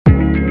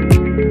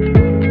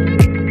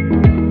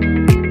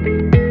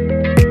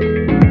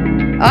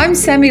I'm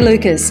Sami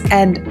Lukis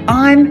and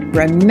I'm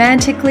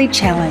romantically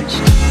challenged.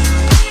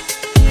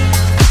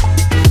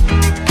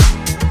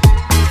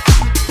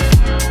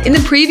 In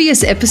the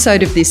previous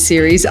episode of this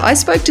series, I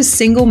spoke to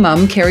single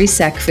mum Kerry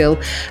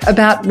Sackville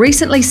about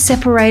recently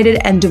separated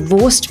and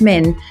divorced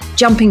men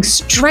jumping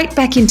straight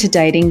back into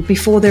dating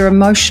before they're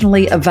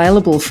emotionally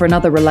available for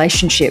another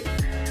relationship.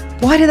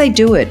 Why do they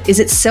do it? Is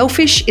it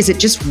selfish? Is it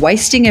just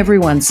wasting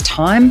everyone's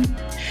time?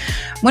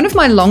 One of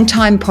my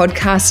longtime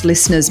podcast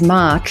listeners,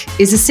 Mark,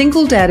 is a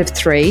single dad of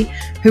 3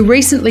 who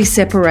recently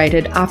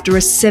separated after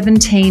a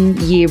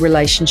 17-year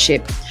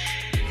relationship.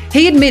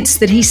 He admits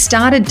that he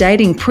started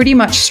dating pretty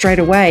much straight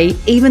away,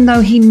 even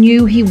though he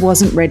knew he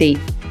wasn't ready.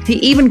 He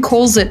even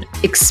calls it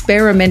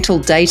experimental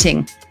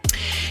dating.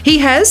 He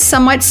has,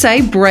 some might say,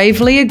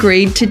 bravely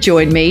agreed to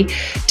join me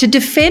to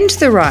defend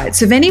the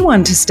rights of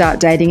anyone to start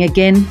dating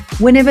again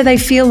whenever they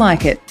feel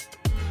like it.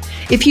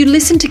 If you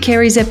listen to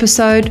Kerry's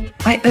episode,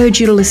 I urge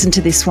you to listen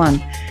to this one.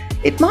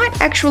 It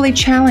might actually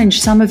challenge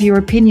some of your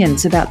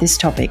opinions about this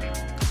topic.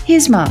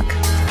 Here's Mark.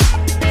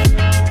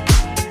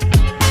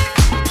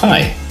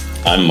 Hi,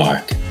 I'm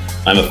Mark.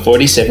 I'm a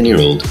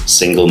 47-year-old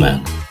single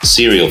man,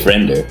 serial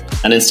friender,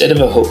 and instead of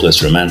a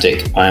hopeless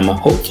romantic, I am a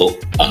hopeful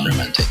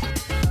unromantic.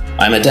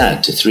 I'm a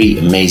dad to 3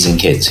 amazing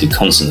kids who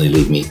constantly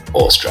leave me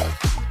awestruck.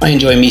 I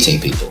enjoy meeting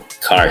people,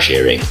 car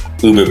sharing,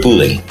 Uber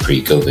pooling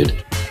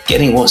pre-COVID,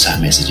 getting WhatsApp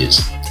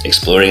messages,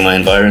 exploring my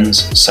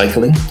environs,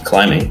 cycling,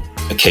 climbing,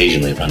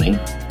 occasionally running,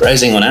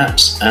 browsing on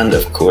apps, and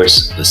of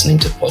course, listening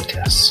to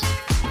podcasts.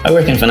 I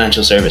work in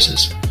financial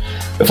services.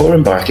 Before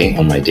embarking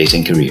on my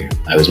dating career,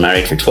 I was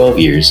married for 12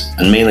 years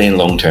and mainly in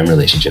long-term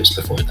relationships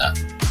before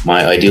that.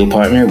 My ideal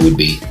partner would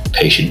be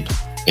patient,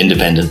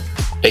 independent,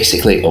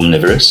 basically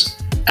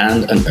omnivorous,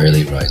 and an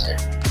early riser.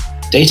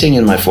 Dating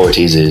in my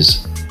 40s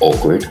is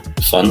awkward,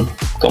 fun,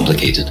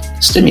 complicated,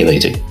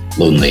 stimulating,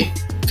 lonely,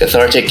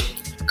 cathartic,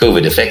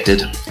 COVID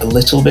affected, a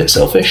little bit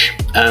selfish,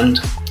 and,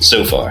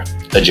 so far,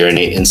 a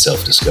journey in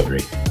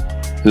self-discovery.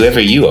 Whoever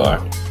you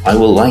are, I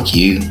will like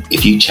you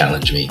if you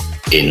challenge me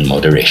in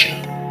moderation.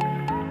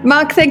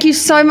 Mark, thank you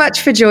so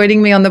much for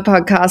joining me on the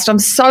podcast. I'm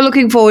so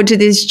looking forward to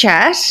this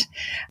chat.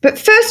 But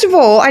first of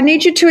all, I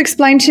need you to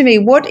explain to me,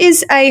 what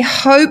is a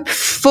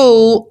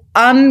hopeful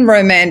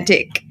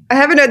unromantic? I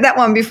haven't heard that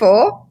one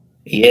before.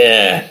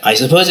 Yeah, I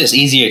suppose it's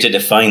easier to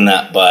define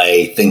that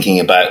by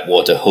thinking about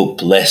what a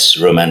hopeless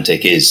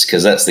romantic is,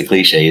 because that's the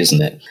cliche,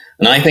 isn't it?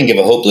 And I think of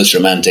a hopeless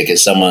romantic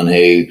as someone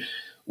who,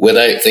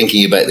 without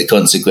thinking about the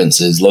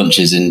consequences,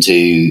 launches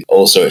into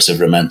all sorts of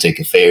romantic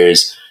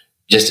affairs,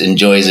 just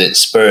enjoys it,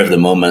 spur of the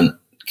moment,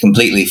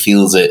 completely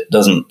feels it,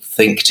 doesn't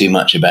think too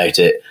much about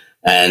it,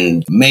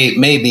 and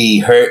may be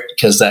hurt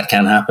because that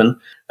can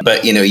happen.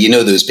 But, you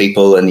know those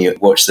people and you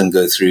watch them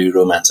go through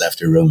romance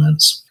after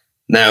romance.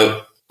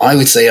 Now, I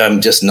would say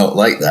I'm just not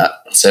like that.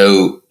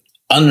 So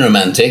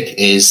unromantic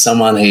is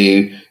someone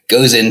who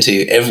goes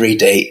into every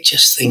date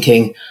just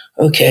thinking,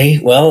 okay,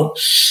 well,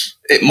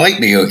 it might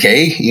be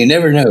okay. You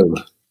never know.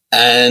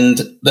 And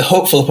the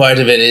hopeful part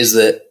of it is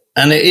that,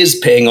 and it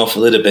is paying off a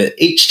little bit,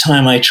 each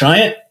time I try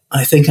it,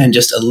 I think I'm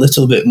just a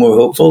little bit more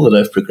hopeful that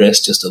I've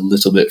progressed just a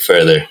little bit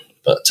further.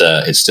 But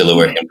it's still a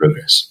work in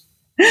progress.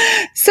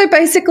 So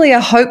basically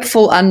a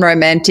hopeful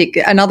unromantic,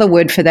 another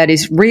word for that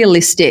is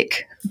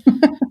realistic.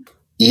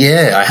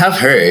 Yeah, I have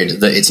heard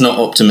that it's not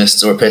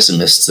optimists or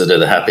pessimists that are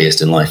the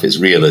happiest in life, it's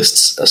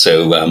realists.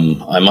 So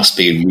I must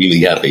be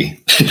really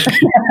happy.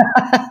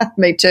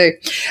 Me too.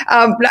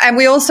 And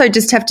we also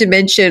just have to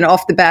mention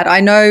off the bat,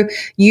 I know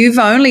you've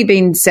only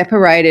been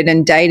separated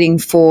and dating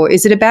for,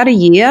 is it about a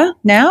year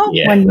now?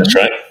 Yeah, that's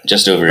right.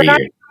 Just over a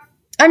year.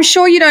 I'm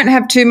sure you don't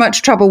have too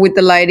much trouble with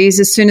the ladies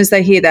as soon as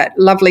they hear that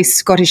lovely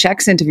Scottish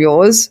accent of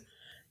yours.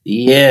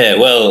 Yeah,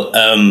 well,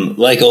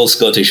 like all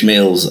Scottish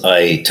males,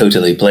 I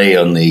totally play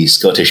on the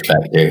Scottish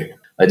factor.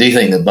 I do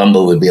think that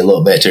Bumble would be a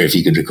lot better if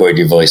you could record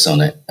your voice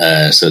on it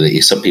so that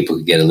some people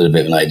could get a little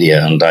bit of an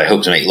idea. And I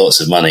hope to make lots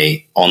of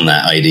money on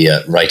that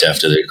idea right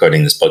after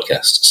recording this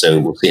podcast. So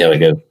we'll see how I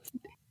go.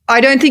 I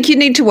don't think you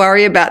need to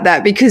worry about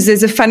that because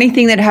there's a funny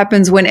thing that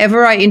happens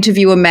whenever I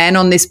interview a man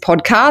on this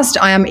podcast.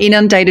 I am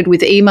inundated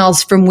with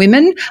emails from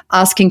women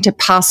asking to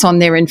pass on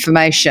their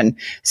information.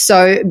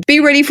 So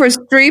be ready for a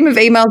stream of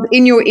emails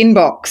in your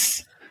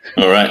inbox.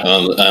 All right.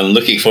 Well, I'm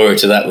looking forward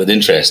to that with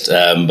interest.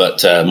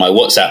 But my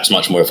WhatsApp's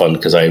much more fun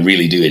because I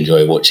really do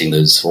enjoy watching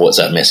those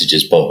WhatsApp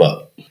messages pop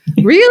up.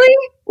 Really?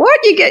 What?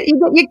 You get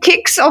your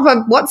kicks off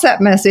a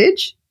WhatsApp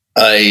message?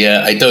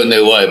 I don't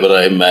know why, but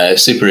I'm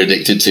super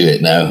addicted to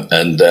it now,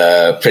 and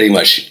pretty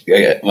much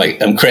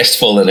I'm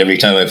crestfallen every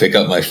time I pick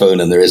up my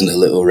phone and there isn't a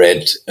little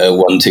red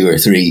 1, 2, or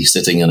 3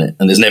 sitting on it,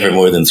 and there's never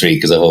more than 3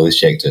 because I've always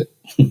checked it.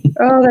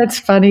 Oh, that's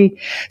funny.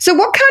 So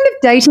what kind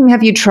of dating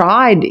have you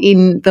tried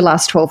in the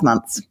last 12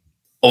 months?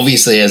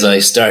 Obviously, as I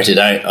started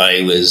out,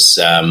 I was,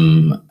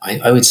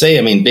 I would say,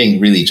 I mean, being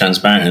really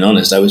transparent and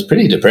honest, I was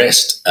pretty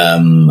depressed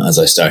as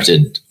I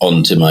started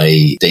onto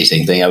my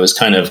dating thing. I was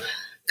kind of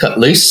cut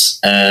loose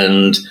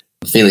and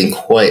feeling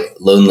quite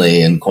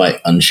lonely and quite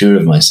unsure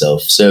of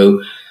myself.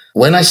 So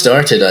when I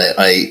started,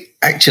 I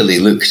actually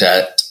looked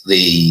at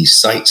the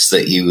sites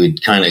that you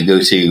would kind of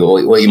go to,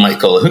 or what you might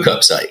call a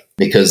hookup site,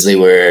 because they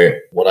were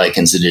what I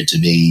considered to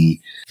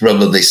be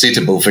probably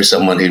suitable for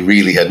someone who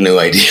really had no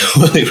idea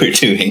what they were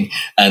doing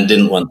and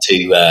didn't want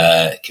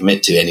to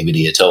commit to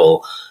anybody at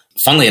all.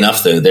 Funnily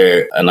enough, though,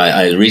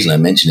 the reason I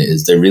mention it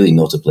is they're really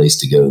not a place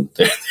to go.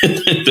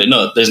 They're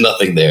not. There's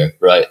nothing there,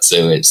 right?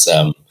 So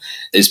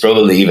it's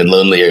probably even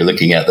lonelier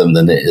looking at them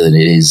than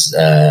it is.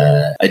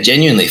 I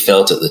genuinely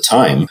felt at the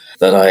time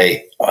that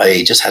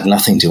I just had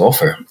nothing to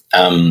offer.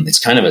 It's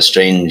kind of a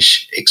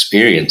strange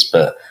experience,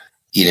 but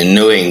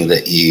knowing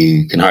that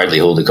you can hardly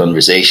hold a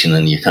conversation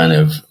and you kind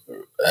of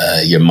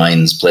your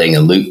mind's playing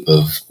a loop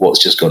of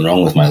what's just gone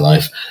wrong with my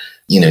life.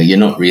 You're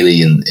not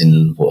really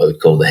in what I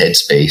would call the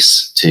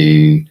headspace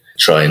to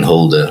try and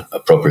hold a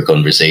proper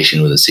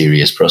conversation with a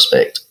serious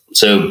prospect.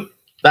 So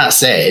that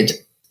said,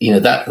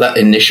 that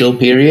initial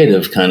period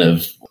of kind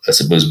of, I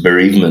suppose,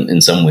 bereavement in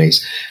some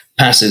ways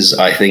passes,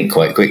 I think,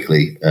 quite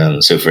quickly.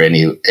 So for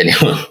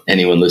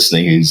anyone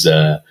listening who's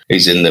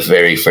in the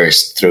very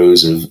first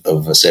throes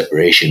of a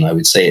separation, I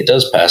would say it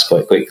does pass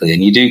quite quickly,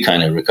 and you do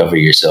kind of recover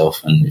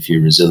yourself. And if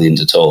you're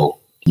resilient at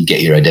all, you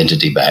get your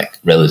identity back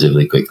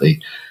relatively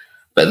quickly.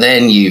 But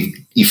then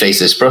you face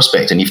this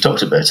prospect, and you've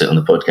talked about it on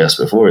the podcast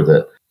before,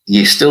 that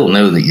you still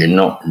know that you're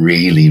not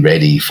really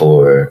ready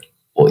for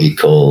what you'd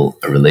call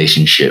a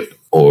relationship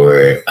or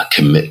a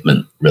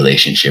commitment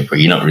relationship, where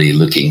you're not really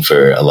looking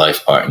for a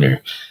life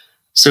partner.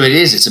 So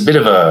it's a bit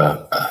of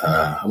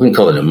I wouldn't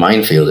call it a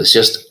minefield.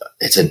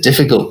 It's a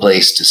difficult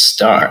place to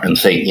start and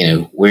think,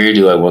 where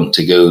do I want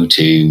to go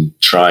to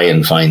try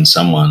and find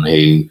someone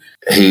who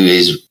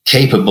is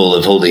capable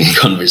of holding a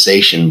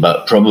conversation,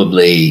 but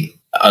probably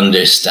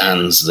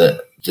understands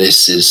that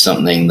this is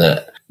something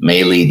that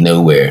may lead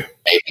nowhere,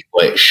 maybe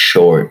quite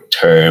short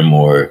term,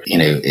 or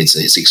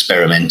it's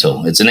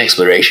experimental. It's an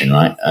exploration,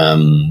 right?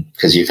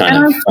 Because you're kind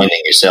of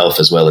finding yourself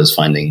as well as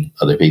finding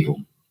other people.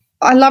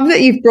 I love that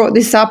you've brought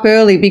this up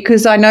early,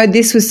 because I know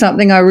this was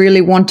something I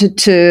really wanted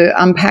to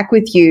unpack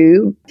with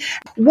you.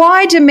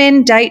 Why do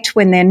men date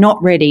when they're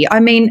not ready? I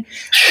mean,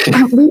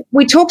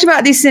 we talked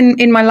about this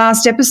in my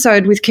last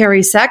episode with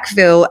Kerry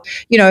Sackville,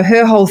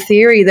 her whole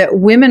theory that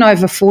women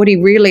over 40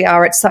 really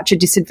are at such a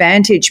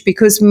disadvantage,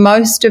 because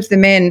most of the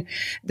men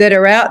that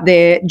are out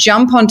there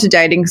jump onto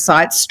dating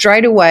sites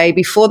straight away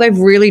before they've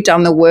really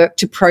done the work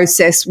to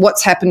process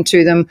what's happened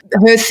to them.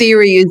 Her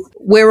theory is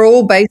we're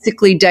all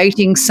basically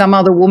dating some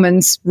other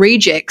woman's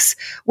rejects,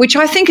 which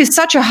I think is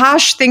such a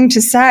harsh thing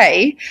to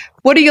say.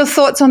 What are your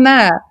thoughts on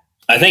that?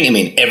 I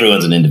think,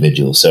 everyone's an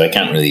individual, so I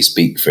can't really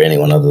speak for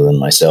anyone other than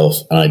myself.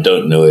 And I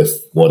don't know if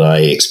what I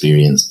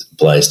experienced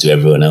applies to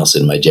everyone else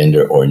in my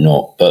gender or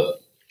not. But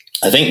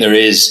I think there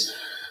is,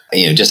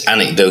 just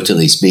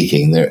anecdotally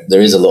speaking, there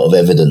is a lot of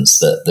evidence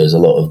that there's a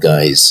lot of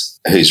guys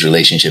whose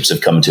relationships have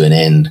come to an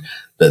end,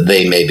 that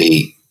they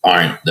maybe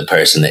aren't the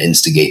person that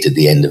instigated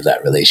the end of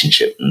that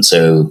relationship. And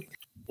so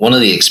one of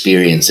the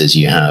experiences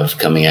you have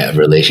coming out of a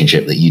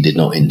relationship that you did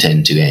not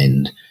intend to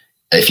end,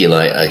 if you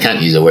like, I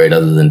can't use a word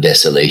other than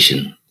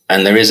desolation.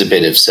 And there is a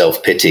bit of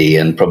self-pity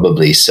and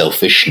probably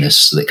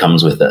selfishness that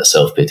comes with that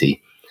self-pity.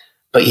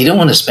 But you don't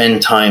want to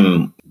spend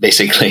time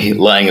basically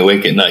lying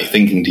awake at night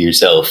thinking to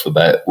yourself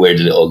about where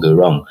did it all go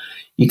wrong.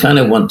 You kind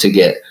of want to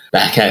get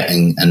back out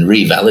and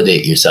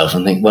revalidate yourself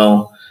and think,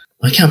 well,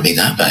 I can't be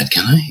that bad,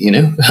 can I?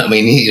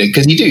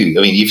 Because you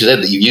do. You've said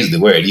that you've used the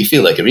word. You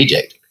feel like a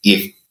reject.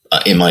 You've,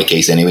 in my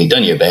case anyway,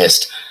 done your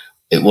best.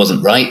 It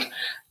wasn't right.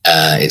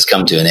 It's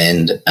come to an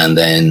end. And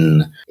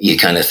then you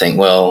kind of think,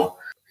 well,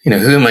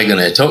 who am I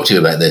going to talk to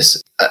about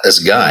this?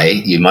 As a guy,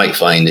 you might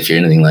find, if you're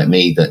anything like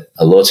me, that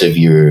a lot of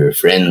your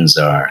friends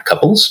are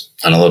couples,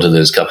 and a lot of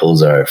those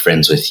couples are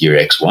friends with your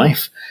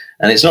ex-wife.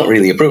 And it's not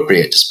really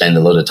appropriate to spend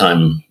a lot of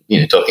time,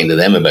 talking to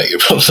them about your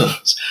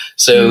problems.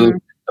 So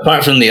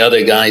apart from the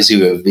other guys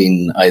who have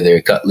been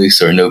either cut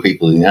loose or know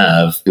people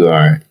who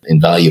are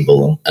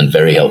invaluable and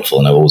very helpful,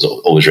 and I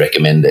always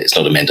recommend it. It's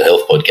not a mental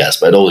health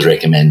podcast, but I'd always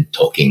recommend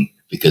talking,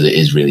 because it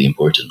is really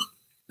important.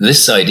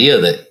 This idea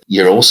that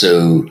you're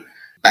also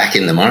back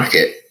in the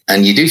market,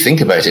 and you do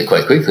think about it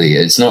quite quickly.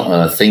 It's not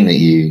a thing that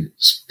you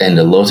spend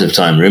a lot of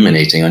time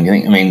ruminating on.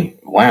 You think,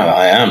 wow,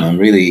 I'm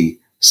really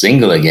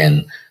single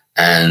again,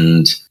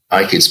 and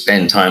I could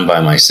spend time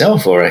by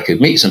myself, or I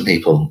could meet some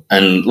people.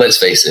 And let's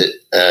face it,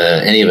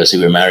 any of us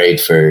who were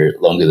married for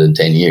longer than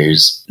 10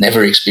 years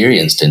never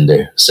experienced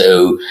Tinder.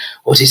 So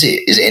what is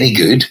it? Is it any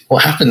good?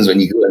 What happens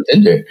when you go on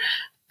Tinder?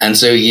 And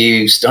so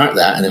you start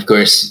that, and of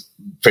course,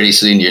 pretty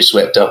soon you're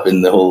swept up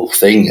in the whole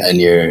thing, and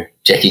you're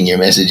checking your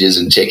messages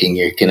and checking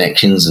your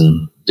connections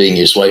and doing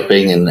your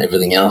swiping and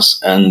everything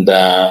else. And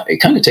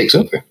it kind of takes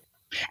over.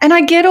 And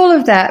I get all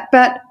of that,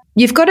 but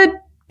you've got to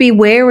be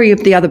wary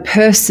of the other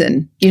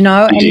person, and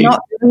not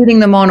leading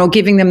them on or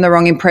giving them the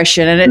wrong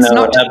impression. And it's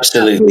not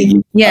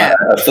absolutely. Yeah.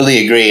 I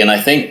fully agree. And I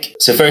think,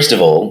 so first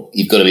of all,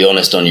 you've got to be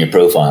honest on your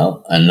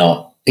profile and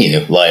not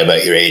lie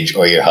about your age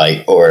or your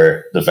height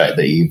or the fact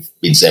that you've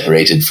been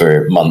separated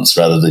for months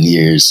rather than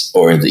years,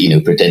 or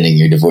that, pretending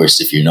you're divorced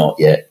if you're not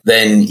yet,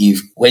 then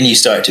when you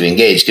start to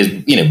engage, because,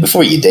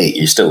 before you date,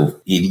 you're still,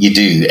 you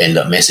do end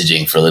up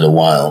messaging for a little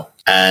while.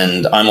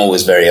 And I'm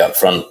always very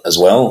upfront as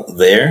well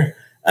there.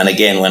 And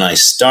again, when I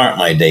start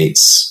my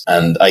dates,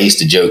 and I used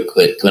to joke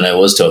that when I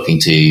was talking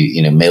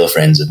to, male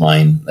friends of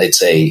mine, they'd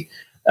say,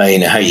 how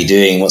you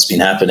doing? What's been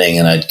happening?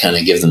 And I'd kind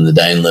of give them the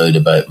download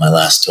about my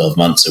last 12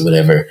 months or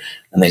whatever.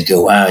 And they'd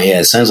go, wow, yeah,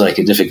 it sounds like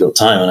a difficult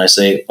time. And I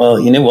say, well,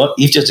 you know what?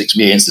 You've just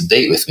experienced a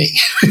date with me,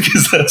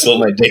 because that's what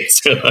my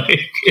dates are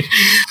like.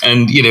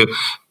 And,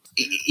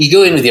 you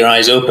go in with your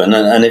eyes open.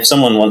 And if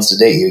someone wants to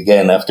date you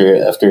again after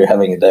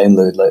having a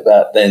download like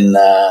that,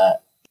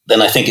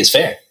 then I think it's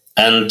fair.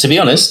 And to be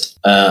honest,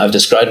 I've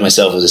described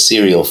myself as a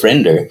serial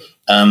friender.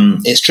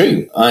 It's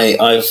true.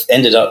 I've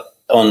ended up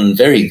on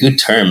very good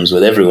terms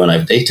with everyone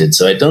I've dated.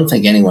 So I don't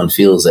think anyone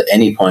feels at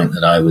any point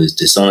that I was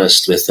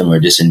dishonest with them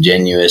or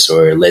disingenuous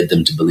or led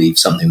them to believe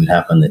something would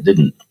happen that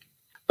didn't.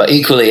 But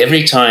equally,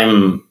 every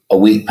time a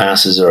week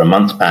passes or a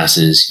month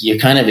passes, you're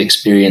kind of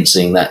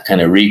experiencing that kind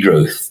of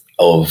regrowth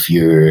of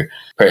your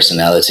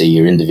personality,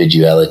 your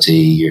individuality,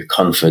 your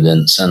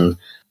confidence. And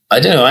I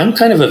don't know, I'm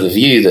kind of the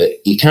view that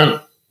you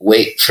can't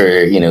wait for,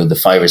 the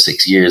 5 or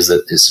 6 years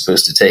that it's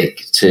supposed to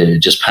take to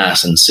just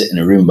pass and sit in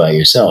a room by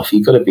yourself.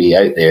 You've got to be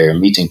out there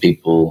meeting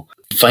people,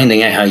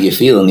 finding out how you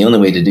feel. And the only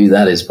way to do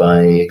that is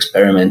by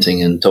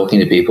experimenting and talking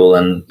to people.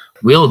 And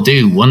we all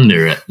do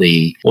wonder at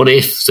what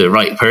if the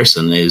right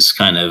person is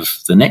kind of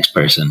the next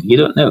person? You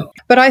don't know.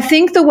 But I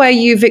think the way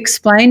you've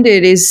explained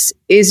it is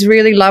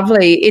really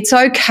lovely. It's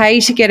okay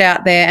to get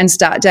out there and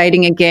start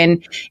dating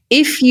again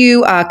if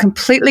you are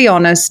completely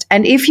honest,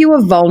 and if you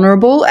are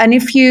vulnerable, and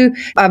if you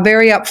are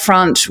very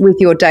upfront with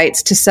your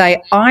dates to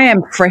say, I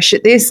am fresh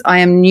at this, I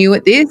am new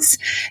at this,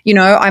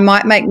 I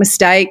might make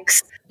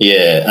mistakes.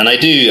 Yeah, and I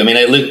do. I mean,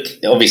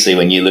 obviously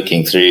when you're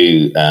looking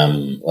through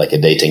like a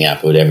dating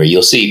app or whatever,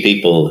 you'll see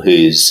people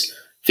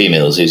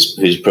females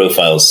whose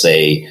profiles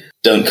say,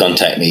 don't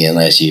contact me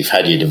unless you've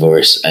had your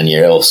divorce and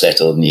you're all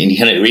settled. And you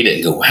kind of read it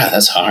and go, wow,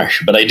 that's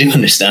harsh. But I do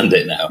understand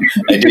it now.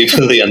 I do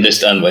fully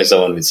understand why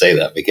someone would say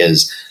that,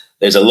 because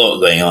there's a lot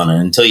going on.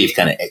 And until you've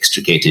kind of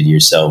extricated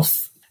yourself,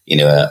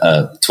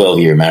 a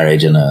 12-year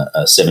marriage and a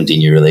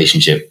 17-year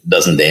relationship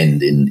doesn't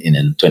end in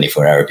a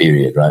 24-hour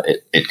period, right?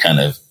 It kind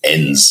of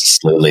ends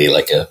slowly,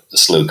 like a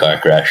slow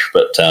car crash.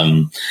 But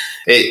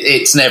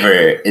it's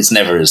never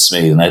as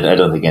smooth. And I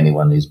don't think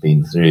anyone who's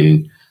been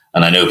through,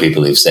 and I know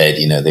people who've said,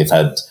 they've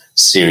had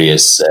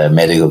serious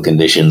medical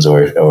conditions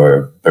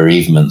or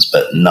bereavements,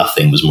 but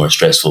nothing was more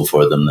stressful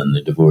for them than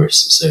the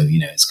divorce. So,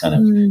 it's kind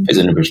of puts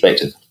it in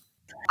perspective.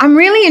 I'm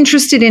really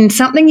interested in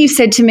something you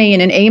said to me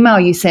in an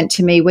email you sent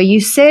to me, where you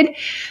said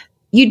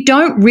you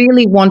don't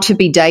really want to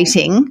be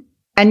dating,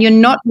 and you're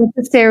not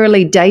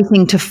necessarily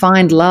dating to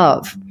find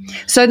love.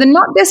 So the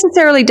not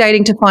necessarily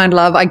dating to find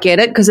love, I get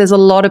it, because there's a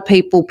lot of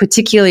people,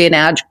 particularly in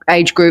our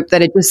age group,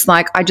 that are just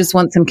like, I just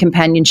want some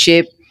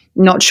companionship,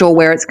 not sure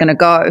where it's going to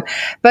go.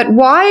 But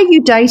why are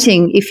you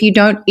dating if you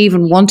don't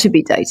even want to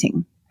be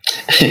dating?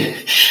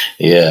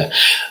 Yeah,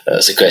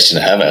 that's a question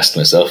I have asked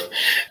myself.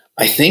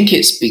 I think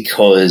it's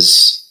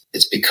because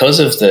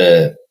of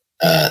the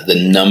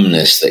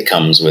numbness that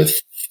comes with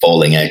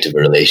falling out of a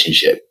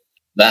relationship.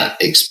 That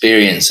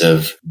experience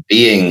of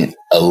being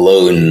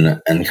alone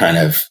and kind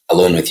of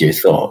alone with your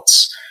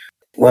thoughts.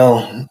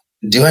 Well,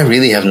 do I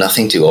really have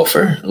nothing to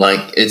offer? Like,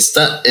 it's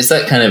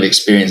that kind of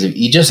experience of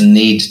you just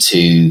need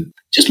to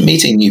just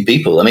meeting new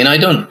people. I mean, I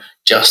don't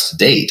just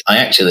date. I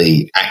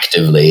actually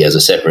actively, as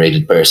a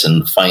separated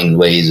person, find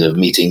ways of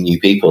meeting new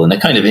people in a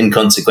kind of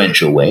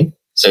inconsequential way.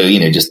 So,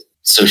 just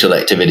social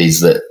activities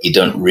that you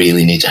don't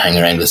really need to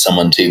hang around with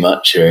someone too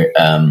much,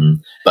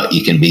 but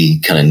you can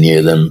be kind of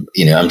near them.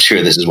 I'm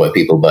sure this is why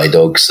people buy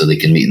dogs, so they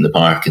can meet in the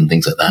park and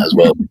things like that as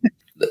well.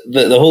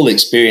 The whole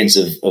experience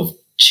of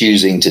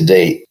choosing to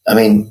date. I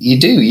mean,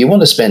 you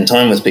want to spend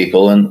time with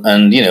people, and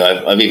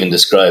I've even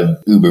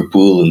described Uber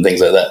Pool and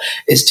things like that.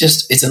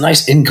 It's a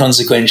nice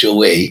inconsequential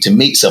way to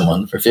meet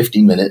someone for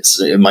 15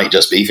 minutes. It might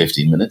just be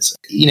 15 minutes.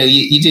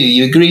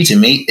 You agree to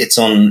meet. It's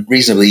on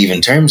reasonably even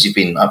terms. You've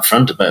been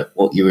upfront about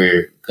what you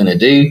were going to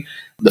do.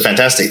 The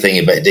fantastic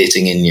thing about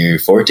dating in your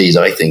 40s,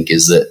 I think,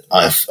 is that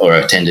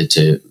I've tended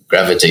to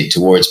gravitate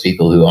towards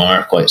people who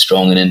are quite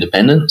strong and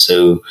independent.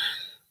 So,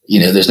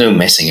 there's no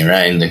messing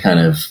around. They're kind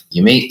of,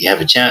 you meet, you have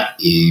a chat,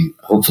 you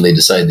hopefully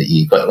decide that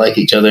you quite like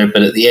each other,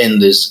 but at the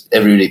end,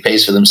 everybody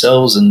pays for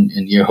themselves and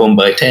you're home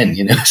by 10,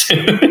 So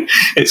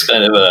it's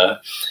kind of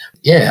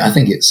I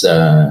think it's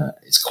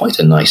quite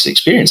a nice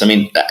experience. I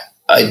mean,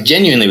 I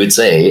genuinely would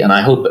say, and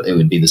I hope it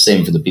would be the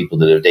same for the people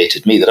that have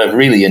dated me, that I've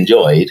really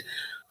enjoyed,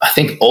 I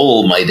think,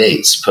 all my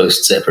dates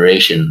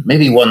post-separation.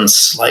 Maybe one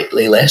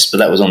slightly less, but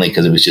that was only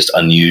because it was just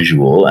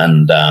unusual,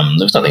 and there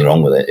was nothing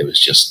wrong with it.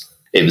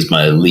 It was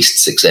my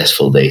least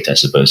successful date, I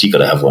suppose. You've got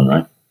to have one,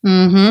 right?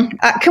 Mm-hmm.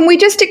 Can we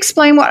just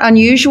explain what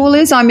unusual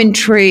is? I'm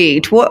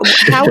intrigued. How is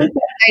that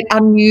date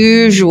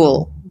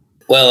unusual?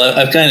 Well,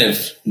 I've kind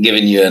of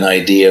given you an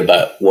idea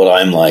about what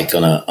I'm like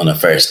on a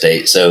first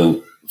date.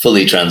 So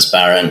fully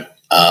transparent.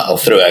 I'll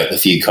throw out a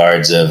few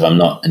cards of I'm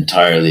not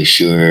entirely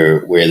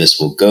sure where this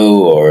will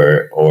go,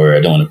 or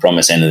I don't want to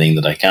promise anything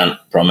that I can't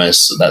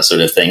promise, that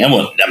sort of thing. I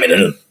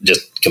don't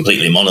just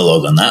completely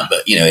monologue on that,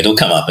 but it'll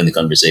come up in the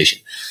conversation.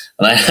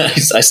 And I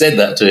said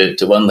that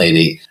to one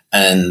lady,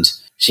 and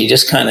she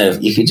just kind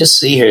of, you could just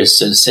see her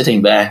sort of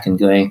sitting back and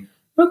going,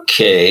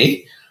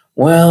 okay,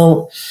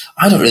 well,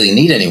 I don't really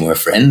need any more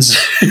friends.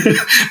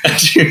 And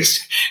she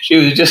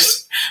was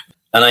just,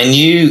 and I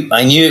knew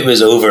it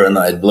was over and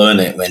that I'd blown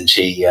it when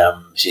she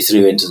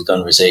threw into the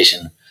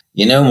conversation,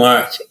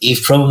 Mark,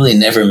 you've probably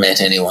never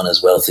met anyone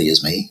as wealthy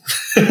as me.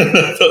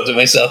 I thought to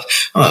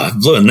myself, I've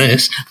blown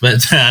this.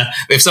 But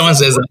if someone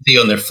says that to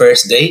you on their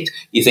first date,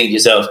 you think to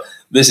yourself,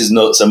 this is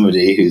not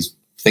somebody who's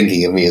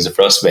thinking of me as a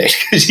prospect,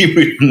 because you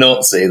would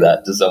not say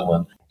that to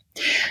someone.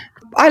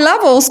 I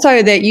love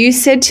also that you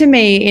said to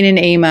me in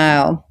an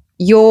email,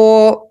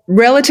 your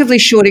relatively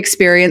short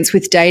experience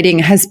with dating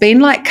has been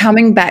like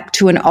coming back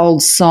to an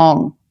old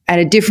song at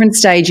a different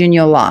stage in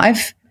your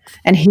life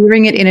and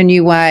hearing it in a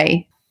new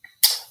way.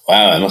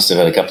 Wow, I must have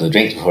had a couple of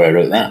drinks before I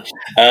wrote that.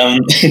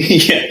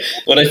 Yeah,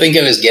 what I think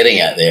I was getting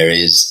at there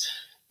is,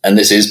 and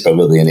this is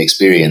probably an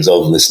experience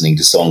of listening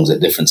to songs at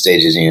different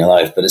stages in your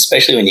life, but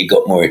especially when you've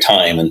got more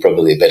time and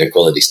probably a better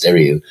quality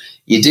stereo,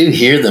 you do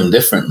hear them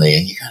differently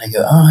and you kind of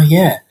go, oh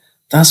yeah,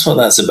 that's what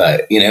that's about,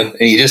 and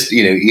you just,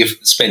 you've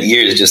spent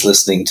years just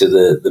listening to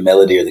the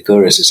melody or the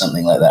chorus or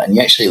something like that. And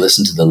you actually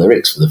listen to the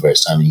lyrics for the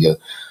first time and you go,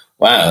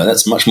 wow,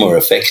 that's much more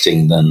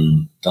affecting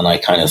than I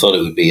kind of thought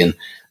it would be. And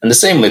the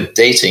same with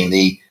dating,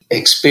 the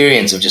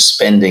experience of just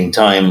spending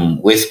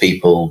time with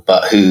people,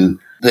 but who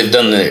they've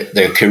done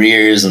their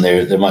careers and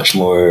they're much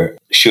more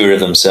sure of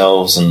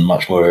themselves and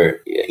much more,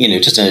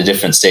 just in a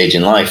different stage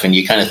in life. And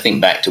you kind of think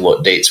back to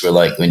what dates were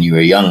like when you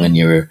were young and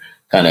you were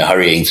kind of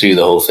hurrying through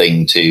the whole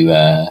thing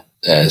to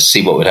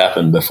see what would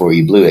happen before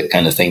you blew it,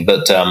 kind of thing.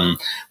 But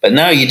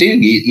now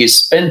you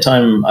spend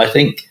time, I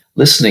think,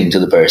 listening to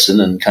the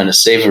person and kind of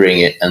savoring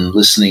it and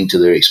listening to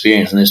their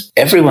experience. And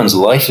everyone's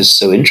life is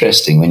so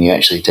interesting when you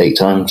actually take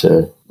time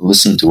to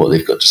listen to what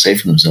they've got to say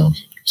for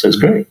themselves. So it's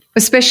great.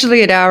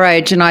 Especially at our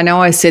age, and I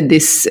know I said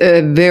this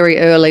very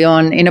early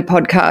on in a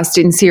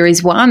podcast in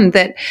series 1,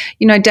 that,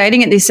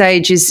 dating at this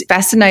age is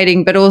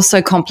fascinating but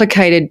also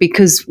complicated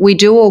because we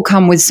do all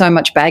come with so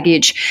much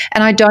baggage.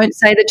 And I don't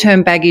say the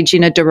term baggage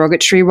in a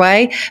derogatory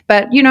way,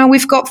 but,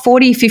 we've got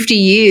 40, 50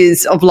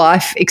 years of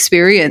life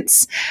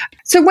experience.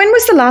 So when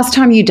was the last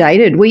time you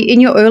dated? Were you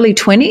in your early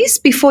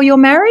 20s before your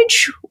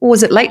marriage, or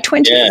was it late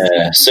 20s?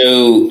 Yeah,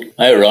 so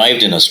I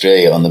arrived in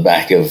Australia on the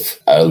back of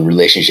a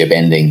relationship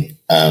ending,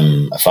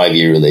 a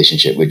 5-year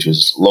relationship, which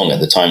was long at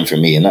the time for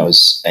me, and that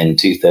was in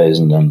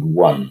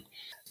 2001.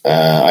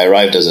 I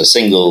arrived as a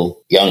single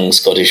young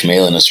Scottish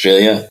male in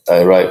Australia.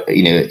 I arrived,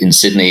 in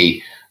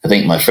Sydney. I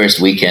think my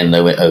first weekend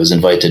I was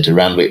invited to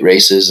Randwick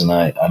races, and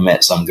I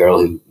met some girl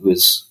who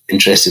was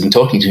interested in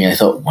talking to me. And I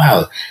thought,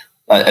 wow,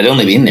 I'd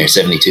only been there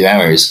 72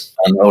 hours,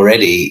 and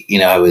already,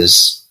 I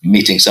was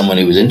meeting someone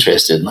who was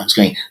interested, and I was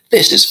going,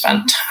 this is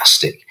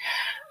fantastic.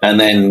 And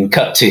then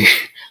cut to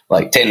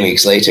like 10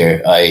 weeks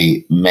later,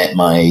 I met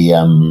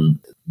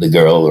the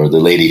girl or the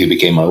lady who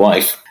became my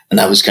wife, and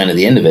that was kind of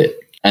the end of it.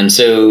 And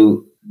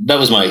so that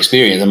was my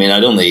experience. I mean,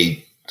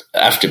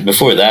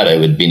 before that, I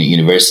would been at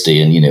university,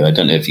 and, I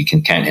don't know if you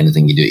can count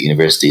anything you do at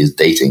university as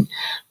dating,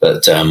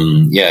 but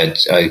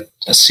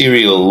a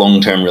serial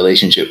long-term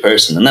relationship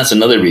person. And that's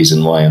another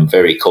reason why I'm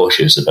very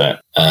cautious about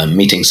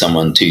meeting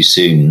someone too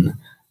soon,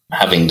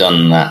 having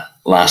done that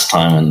last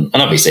time.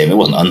 And obviously, it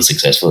wasn't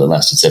unsuccessful. It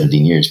lasted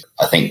 17 years.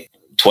 I think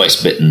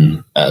twice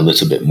bitten, a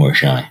little bit more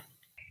shy.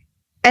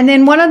 And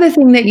then one other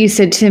thing that you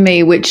said to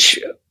me, which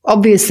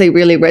obviously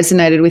really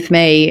resonated with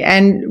me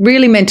and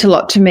really meant a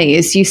lot to me,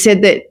 is you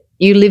said that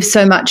you live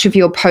so much of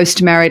your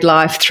post-married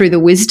life through the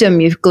wisdom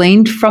you've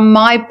gleaned from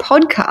my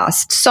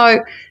podcast.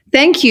 So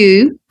thank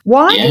you.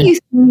 Why do you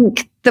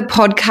think the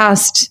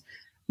podcast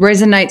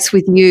resonates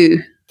with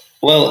you?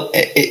 Well,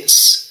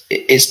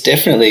 it's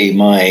definitely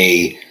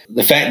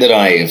the fact that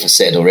I've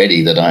said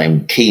already that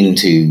I'm keen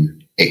to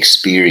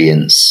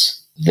experience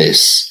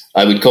this.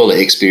 I would call it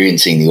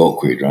experiencing the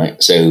awkward,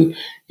 right? So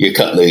you're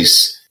cut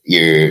loose,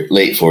 you're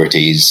late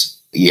 40s,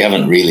 you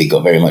haven't really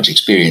got very much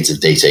experience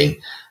of dating.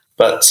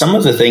 But some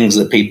of the things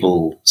that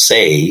people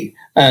say,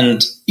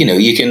 and,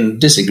 you can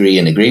disagree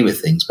and agree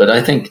with things, but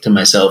I think to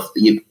myself,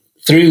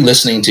 through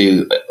listening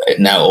to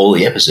now all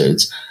the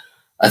episodes,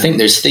 I think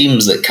there's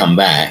themes that come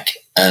back.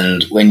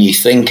 And when you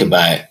think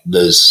about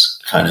those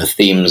kind of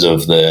themes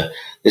of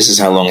this is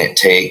how long it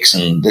takes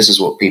and this is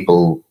what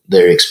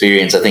their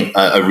experience, I think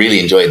I really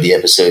enjoyed the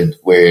episode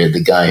where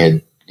the guy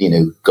had,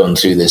 gone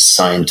through this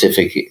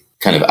scientific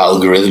kind of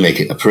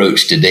algorithmic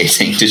approach to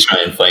dating to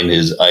try and find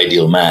his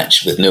ideal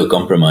match with no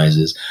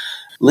compromises.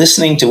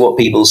 Listening to what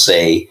people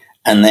say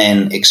and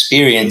then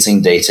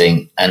experiencing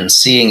dating and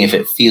seeing if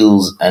it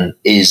feels and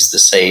is the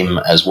same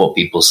as what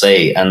people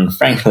say. And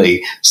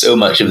frankly, so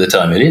much of the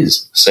time it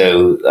is.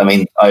 So, I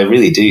mean, I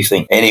really do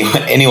think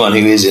anyone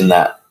who is in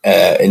that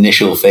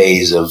initial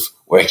phase of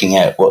working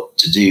out what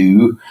to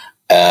do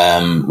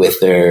with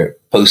their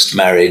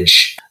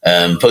post-marriage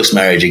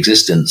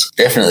existence,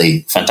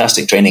 definitely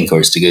fantastic training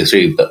course to go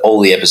through, but all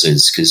the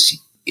episodes, because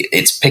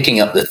it's picking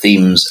up the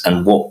themes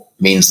and what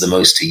means the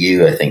most to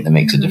you, I think, that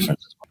makes a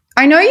difference.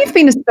 I know you've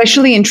been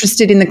especially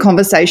interested in the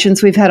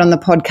conversations we've had on the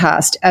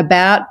podcast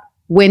about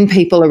when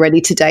people are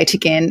ready to date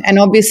again. And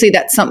obviously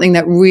that's something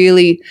that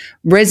really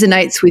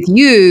resonates with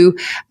you.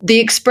 The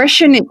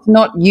expression, it's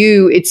not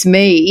you, it's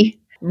me,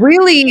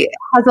 really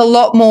has a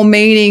lot more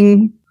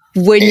meaning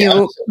when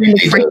you're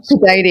free to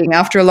dating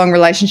after a long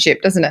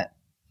relationship, doesn't it?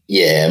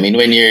 Yeah, I mean,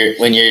 when you're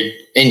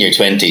in your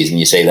 20s and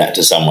you say that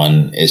to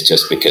someone, it's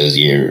just because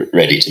you're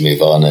ready to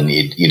move on and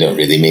you don't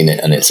really mean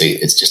it, and it's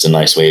just a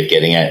nice way of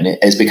getting out, and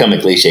it's become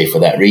a cliche for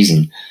that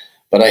reason.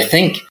 But I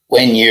think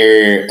when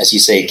you're, as you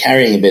say,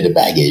 carrying a bit of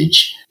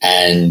baggage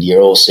and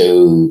you're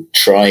also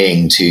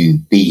trying to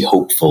be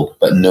hopeful,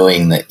 but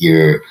knowing that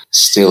you're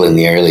still in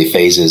the early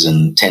phases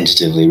and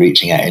tentatively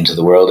reaching out into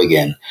the world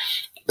again,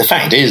 the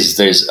fact is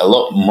there's a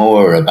lot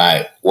more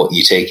about what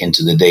you take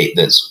into the date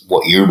that's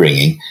what you're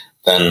bringing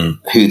than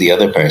who the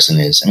other person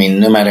is. I mean,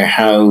 no matter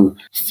how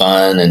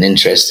fun and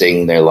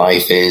interesting their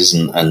life is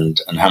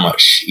and how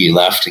much you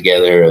laugh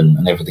together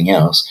and everything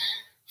else,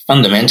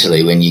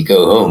 fundamentally, when you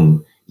go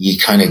home, you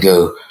kind of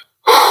go,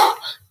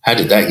 how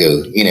did that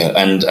go? You know,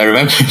 and I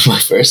remember my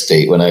first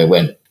date when I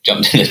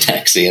jumped in a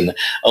taxi and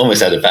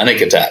almost had a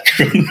panic attack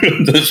from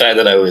the fact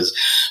that I was,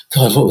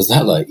 God, what was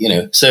that like? You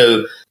know,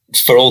 so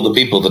for all the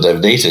people that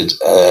I've dated,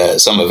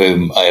 some of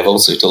whom I have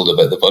also told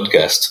about the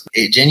podcast,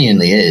 it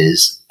genuinely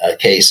is a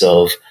case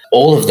of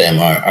all of them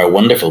are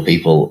wonderful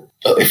people.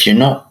 But if you're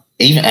not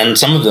even, and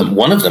some of them,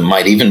 one of them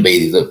might even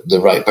be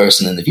the right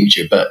person in the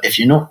future. But if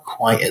you're not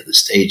quite at the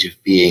stage of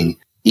being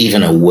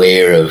even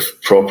aware of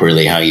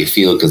properly how you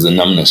feel because the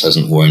numbness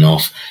hasn't worn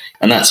off,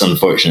 and that's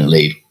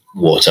unfortunately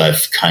what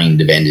I've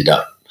kind of ended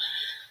up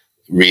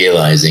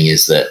realizing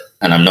is that,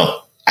 and I'm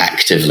not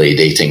actively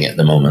dating at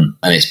the moment,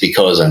 and it's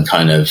because I'm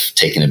kind of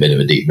taking a bit of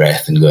a deep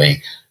breath and going,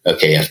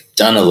 okay, I've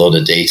done a lot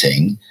of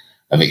dating,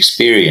 I've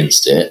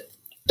experienced it,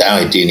 now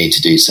I do need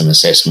to do some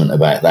assessment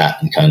about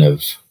that and kind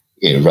of,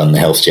 you know, run the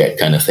health check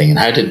kind of thing. And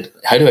how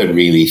do I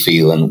really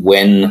feel, and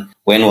when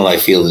will I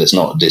feel that it's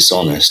not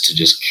dishonest to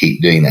just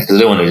keep doing that? Because I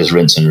don't want to just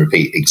rinse and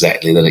repeat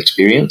exactly that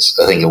experience.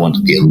 I think I want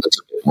to be a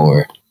little bit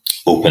more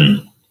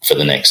open for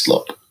the next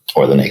lot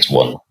or the next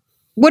one.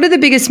 What are the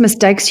biggest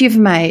mistakes you've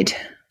made?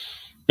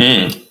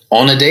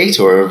 On a date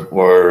or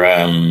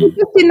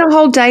just in the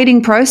whole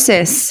dating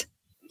process?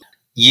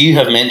 You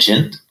have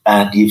mentioned,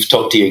 and you've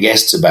talked to your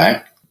guests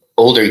about,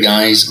 older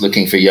guys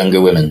looking for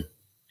younger women.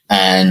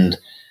 And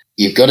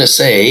you've got to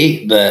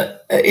say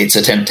that it's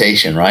a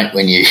temptation, right?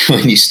 When you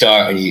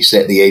start and you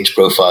set the age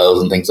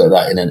profiles and things like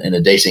that in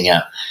a dating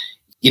app,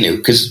 you know,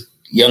 because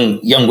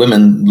young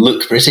women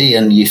look pretty,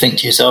 and you think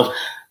to yourself,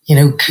 you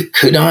know,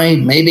 could I,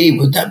 maybe,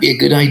 would that be a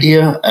good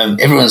idea?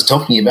 Everyone's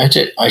talking about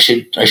it. I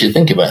should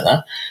think about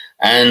that.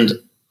 And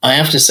I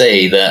have to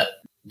say that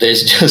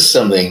there's just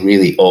something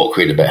really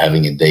awkward about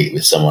having a date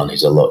with someone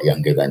who's a lot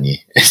younger than you.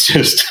 It's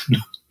just,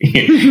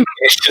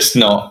 it's just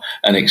not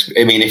I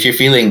mean, if you're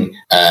feeling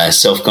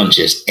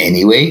self-conscious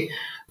anyway,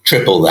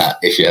 triple that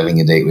if you're having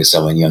a date with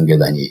someone younger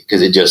than you,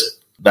 because it just,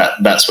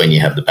 that's when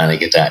you have the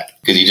panic attack,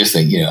 because you just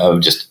think, you know,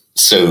 I'm just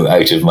so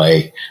out of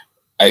my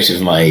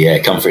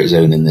comfort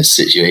zone in this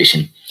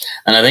situation.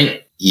 And I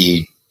think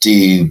you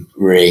do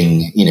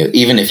bring, you know,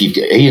 even if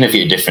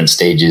you're different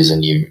stages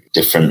and you're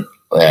different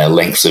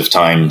lengths of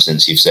time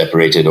since you've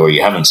separated or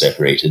you haven't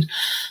separated,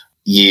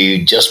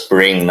 you just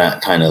bring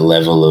that kind of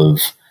level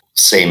of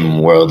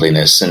same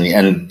worldliness,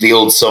 and the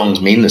old songs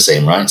mean the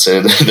same, right?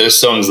 So those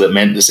songs that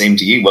meant the same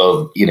to you,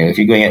 well, you know, if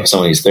you're going out with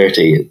someone who's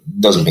 30,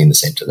 it doesn't mean the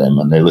same to them,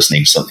 and they're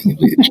listening to something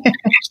completely different.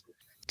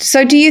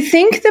 So do you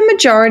think the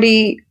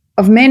majority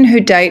of men who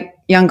date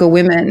younger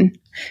women,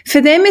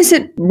 for them, is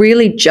it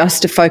really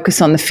just a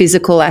focus on the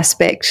physical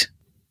aspect?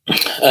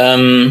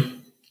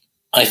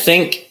 I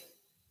think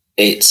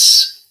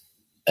it's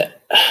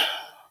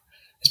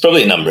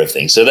probably a number of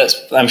things. So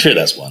I'm sure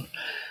that's one.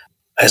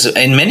 As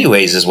in many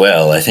ways as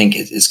well, I think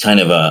it's kind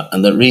of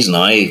and the reason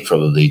I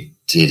probably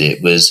did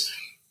it was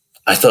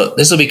I thought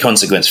this will be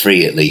consequence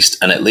free at least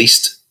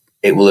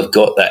it will have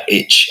got that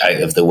itch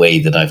out of the way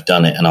that I've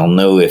done it, and I'll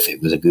know if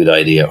it was a good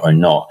idea or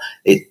not.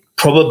 It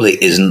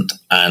probably isn't,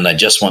 and I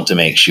just want to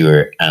make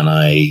sure, and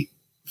I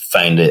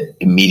found it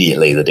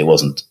immediately that it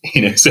wasn't,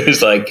 you know, so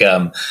it's like,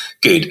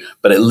 good,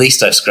 but at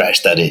least I've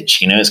scratched that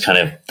itch, you know, it's kind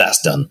of,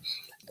 that's done.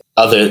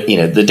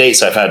 The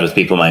dates I've had with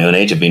people my own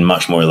age have been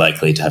much more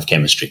likely to have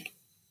chemistry.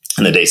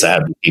 And the dates I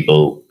had with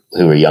people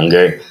who were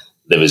younger,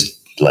 there was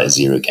like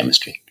zero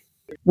chemistry.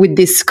 with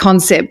this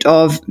concept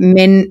of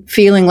men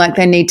feeling like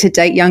they need to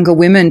date younger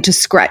women to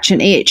scratch an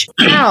itch.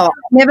 Wow,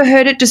 I've never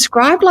heard it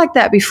described like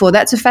that before.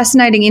 That's a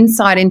fascinating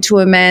insight into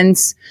a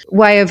man's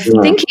way of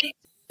thinking.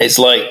 It's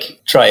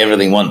like try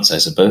everything once, I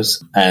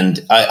suppose.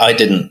 And I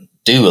didn't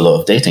do a lot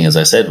of dating, as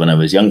I said, when I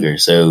was younger.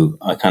 So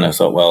I kind of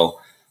thought,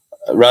 well,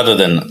 rather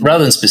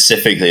than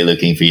specifically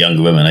looking for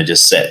younger women, I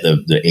just set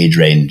the age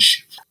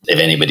range. If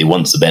anybody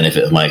wants the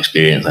benefit of my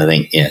experience, I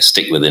think,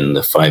 stick within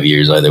the 5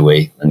 years either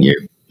way, and you're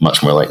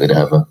much more likely to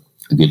have a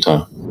good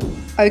time.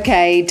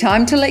 Okay,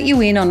 time to let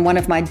you in on one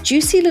of my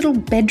juicy little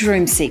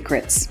bedroom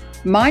secrets.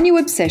 My new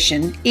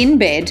obsession in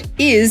bed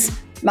is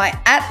my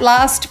At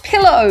Last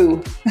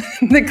pillow.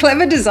 The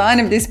clever design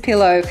of this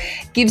pillow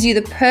gives you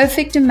the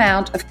perfect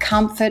amount of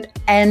comfort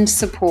and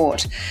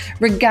support,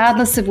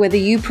 regardless of whether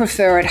you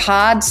prefer it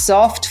hard,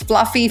 soft,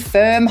 fluffy,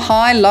 firm,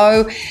 high,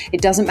 low. It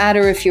doesn't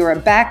matter if you're a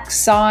back,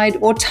 side,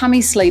 or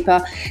tummy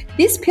sleeper.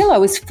 This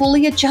pillow is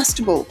fully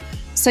adjustable,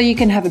 so you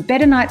can have a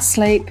better night's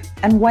sleep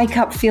and wake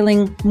up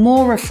feeling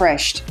more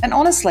refreshed. And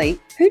honestly,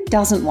 who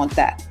doesn't want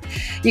that?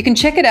 You can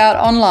check it out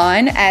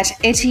online at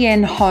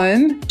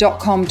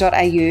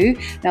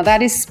etiennehome.com.au. Now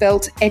that is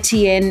spelt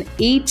Etienne,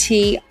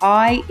 Etienne,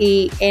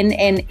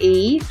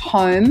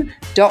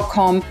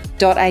 home.com.au.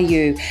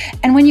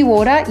 And when you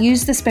order,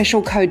 use the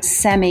special code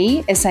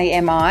SAMI,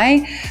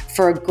 SAMI,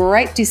 for a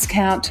great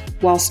discount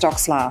while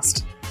stocks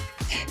last.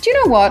 Do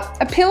you know what?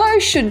 A pillow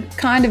should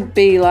kind of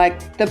be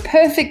like the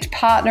perfect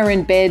partner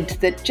in bed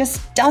that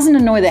just doesn't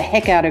annoy the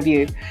heck out of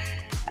you.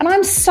 And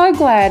I'm so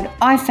glad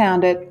I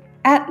found it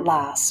at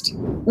last.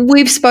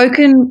 We've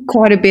spoken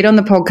quite a bit on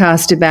the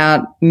podcast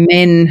about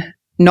men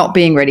not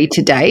being ready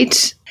to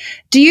date.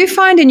 Do you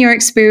find in your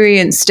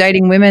experience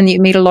dating women that you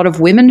meet a lot of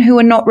women who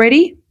are not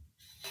ready?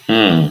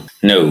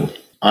 No,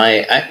 I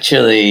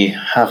actually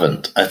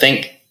haven't. I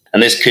think,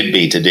 and this could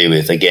be to do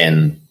with,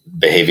 again,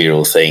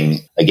 behavioral thing,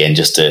 again,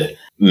 just to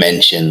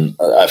mention,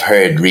 I've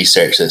heard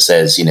research that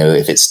says,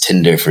 if it's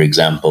Tinder, for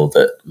example,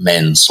 that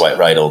men swipe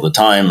right all the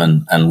time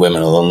and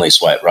women will only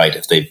swipe right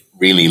if they've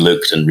really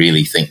looked and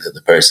really think that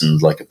the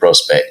person's like a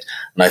prospect.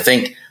 And I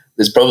think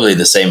it's probably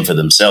the same for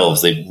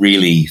themselves. They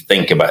really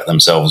think about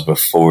themselves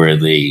before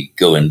they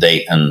go and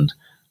date. And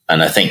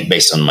I think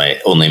based on my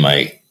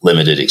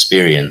limited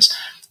experience,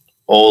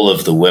 all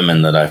of the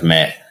women that I've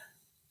met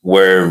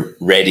were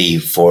ready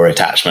for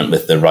attachment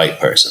with the right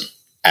person.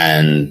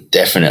 And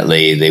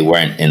definitely they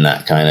weren't in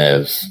that kind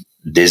of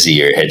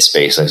dizzier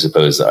headspace, I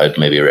suppose, that I'd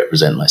maybe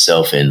represent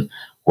myself in,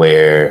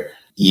 where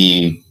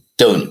you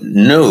don't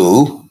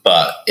know,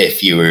 but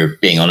if you were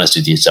being honest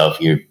with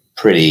yourself, you're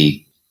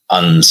pretty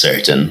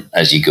uncertain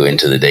as you go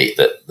into the date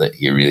that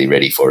you're really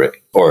ready for it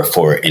or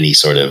for any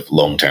sort of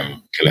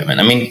long-term commitment.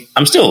 I mean,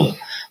 I'm still,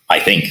 I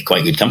think,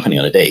 quite good company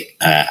on a date.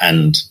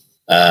 And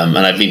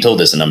I've been told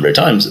this a number of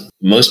times.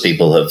 Most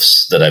people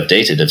that I've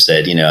dated have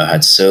said, I've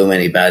had so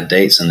many bad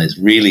dates and it's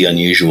really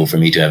unusual for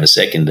me to have a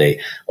second date,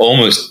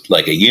 almost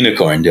like a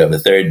unicorn to have a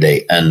third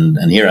date. And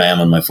here I am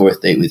on my fourth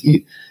date with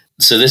you.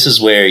 So this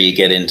is where you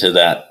get into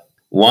that.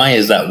 Why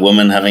is that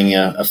woman having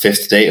a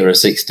fifth date or a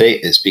sixth date?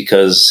 It's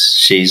because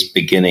she's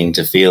beginning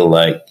to feel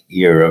like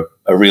you're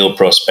a real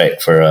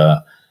prospect for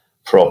a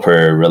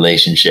proper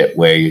relationship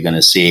where you're going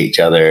to see each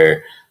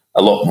other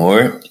a lot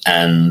more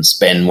and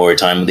spend more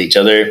time with each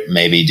other,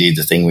 maybe do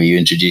the thing where you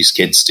introduce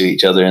kids to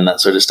each other and that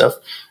sort of stuff.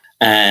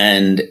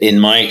 And in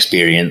my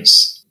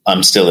experience,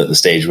 I'm still at the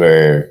stage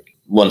where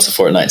once a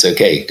fortnight's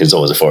okay, because it's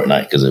always a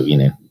fortnight because of,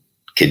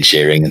 kid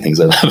sharing and things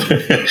like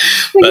that.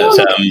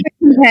 But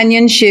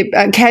companionship,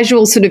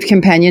 casual sort of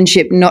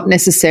companionship, not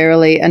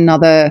necessarily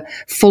another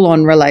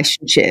full-on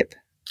relationship.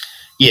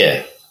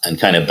 Yeah, and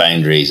kind of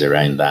boundaries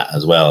around that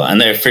as well.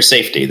 And they're for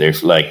safety. They're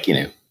like,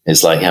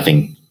 it's like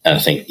having, I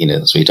think,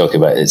 that's what you talk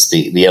about. It's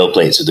the L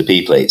plates or the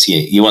P plates.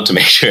 You want to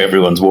make sure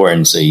everyone's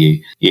worn. So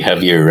you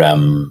have your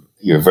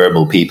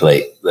verbal P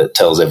plate that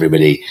tells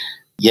everybody,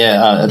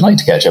 I'd like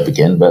to catch up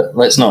again, but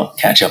let's not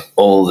catch up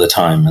all the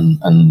time.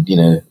 And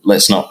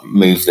let's not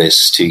move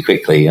this too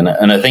quickly. And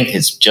I think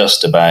it's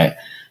just about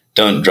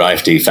don't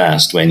drive too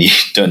fast when you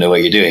don't know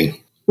what you're doing.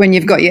 When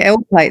you've got your L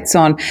plates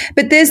on.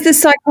 But there's the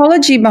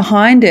psychology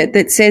behind it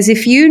that says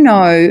if you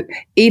know,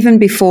 even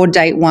before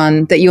date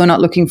one, that you're not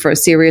looking for a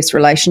serious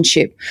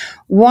relationship,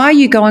 why are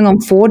you going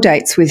on 4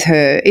 dates with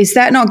her? Is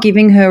that not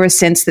giving her a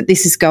sense that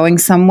this is going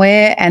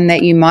somewhere and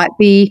that you might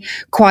be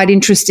quite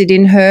interested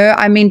in her?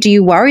 I mean, do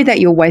you worry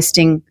that you're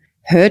wasting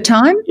her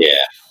time?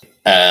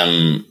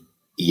 Yeah.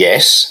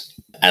 Yes.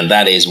 And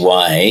that is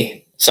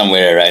why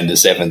somewhere around the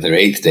 7th or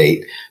 8th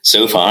date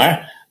so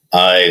far,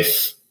 I've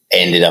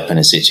ended up in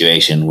a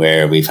situation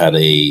where we've had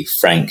a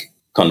frank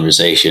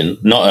conversation,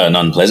 not an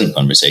unpleasant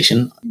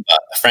conversation, but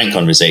a frank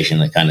conversation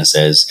that kind of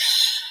says,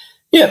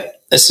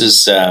 this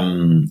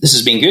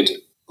has been good.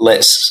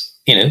 Let's,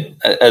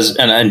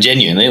 and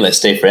genuinely, let's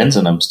stay friends.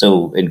 And I'm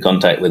still in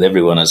contact with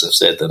everyone, as I've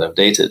said, that I've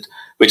dated,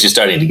 which is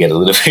starting to get a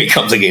little bit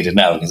complicated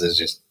now because it's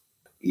just,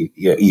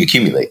 you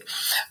accumulate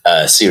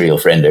serial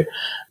friender.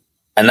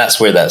 And that's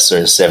where that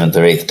sort of 7th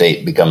or 8th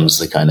date becomes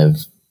the kind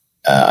of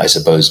I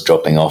suppose,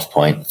 dropping off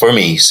point for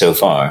me so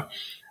far.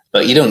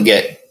 But you don't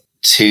get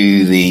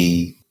to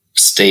the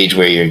stage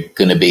where you're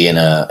going to be in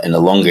a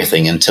longer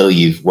thing until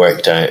you've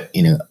worked out,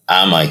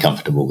 am I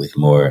comfortable with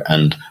more,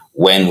 and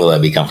when will I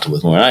be comfortable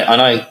with more?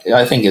 And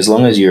I think as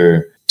long as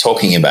you're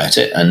talking about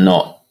it and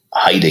not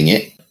hiding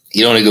it,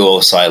 you don't want to go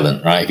all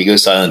silent, right? If you go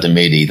silent and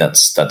moody,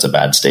 that's a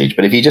bad stage.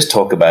 But if you just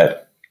talk about,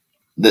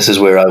 this is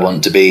where I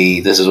want to be,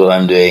 this is what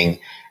I'm doing,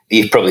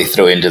 you probably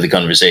throw into the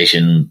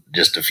conversation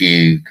just a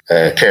few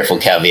careful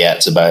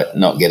caveats about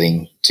not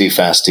getting too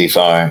fast, too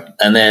far.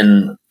 And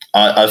then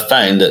I've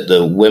found that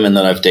the women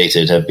that I've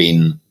dated have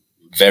been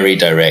very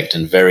direct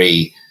and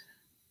very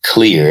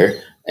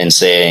clear in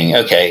saying,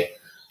 okay,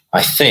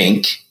 I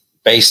think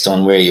based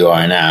on where you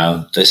are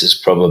now, this has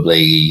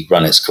probably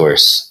run its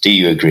course. Do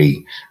you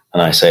agree?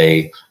 And I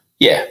say,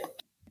 yeah.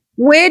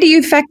 Where do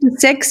you factor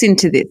sex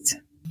into this?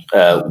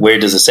 Where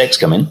does the sex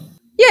come in?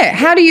 Yeah,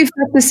 how do you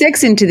factor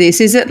sex into this?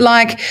 Is it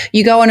like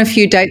you go on a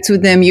few dates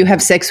with them, you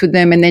have sex with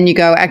them, and then you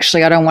go,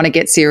 actually, I don't want to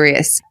get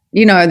serious?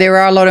 There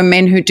are a lot of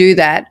men who do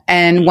that,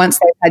 and once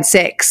they've had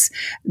sex,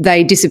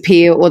 they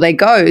disappear or they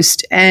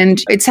ghost.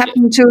 And it's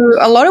happened to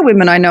a lot of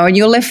women I know, and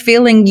you're left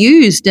feeling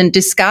used and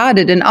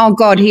discarded. And, oh,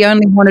 God, he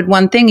only wanted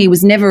one thing. He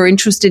was never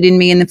interested in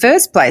me in the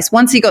first place.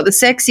 Once he got the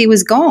sex, he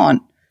was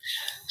gone.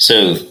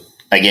 So,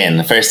 again,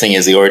 the first thing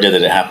is the order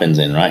that it happens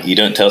in, right? You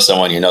don't tell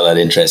someone you're not that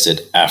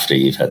interested after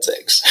you've had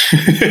sex.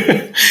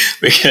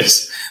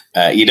 Because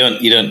you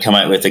don't come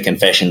out with the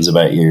confessions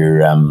about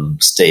your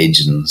stage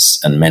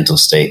and mental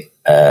state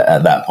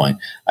at that point,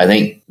 I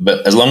think.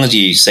 But as long as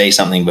you say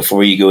something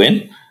before you go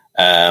in,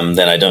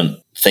 then I don't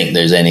think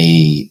there's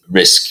any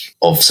risk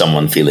of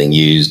someone feeling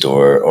used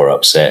or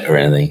upset or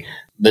anything.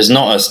 There's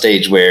not a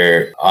stage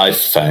where I've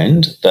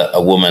found that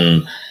a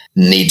woman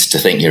needs to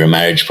think you're a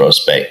marriage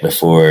prospect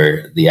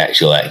before the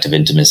actual act of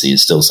intimacy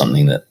is still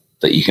something that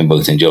you can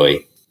both enjoy.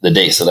 The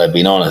dates that I've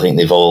been on, I think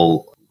they've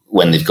all,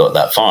 when they've got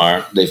that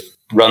far, they've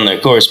run their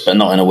course, but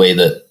not in a way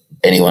that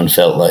anyone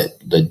felt like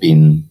they'd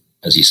been,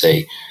 as you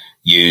say,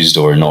 used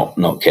or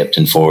not kept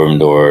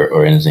informed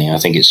or anything. I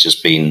think it's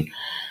just been,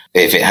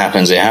 if it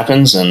happens, it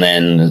happens, and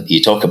then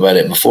you talk about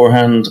it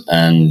beforehand,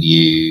 and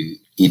you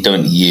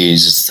don't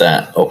use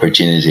that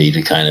opportunity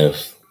to kind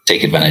of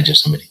take advantage of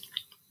somebody.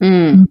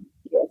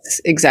 Yes,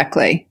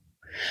 exactly.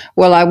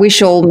 Well, I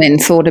wish all men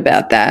thought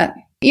about that.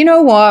 You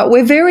know what?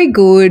 We're very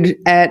good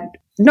at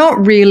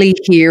not really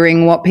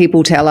hearing what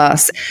people tell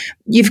us.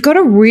 You've got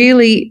to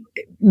really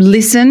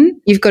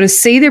listen. You've got to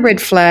see the red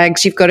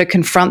flags. You've got to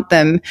confront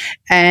them,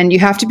 and you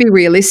have to be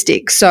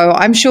realistic. So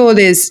I'm sure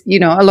there's, a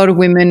lot of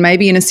women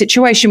maybe in a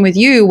situation with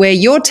you where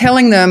you're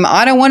telling them,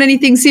 I don't want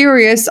anything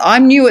serious.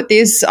 I'm new at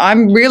this.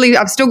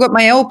 I've still got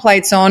my L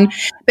plates on,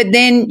 but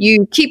then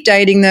you keep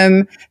dating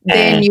them,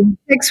 then you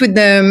sex with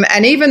them.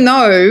 And even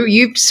though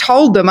you've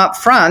told them up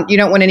front, you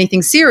don't want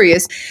anything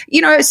serious,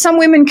 some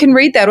women can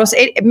read that, or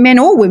men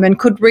or women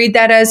could read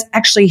that as,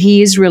 actually,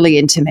 he is really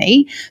into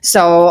me.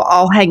 So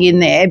I'll hang in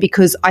there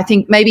because I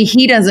think maybe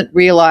he doesn't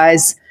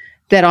realize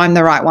that I'm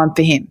the right one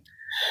for him.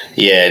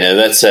 Yeah, no,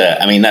 that's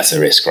a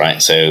risk,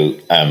 right? So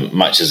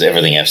much as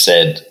everything I've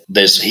said,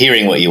 there's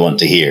hearing what you want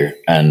to hear,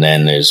 and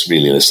then there's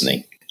really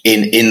listening.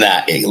 In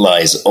that, it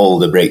lies all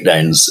the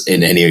breakdowns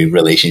in any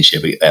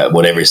relationship,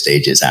 whatever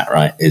stage it's at,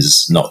 right?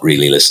 Is not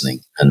really listening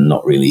and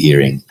not really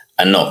hearing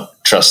and not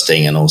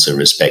trusting and also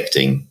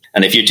respecting.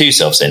 And if you're too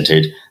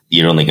self-centered,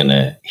 you're only going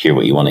to hear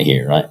what you want to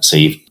hear, right? So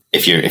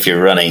if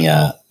you're running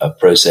a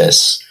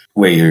process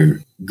where you're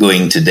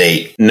going to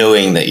date,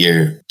 knowing that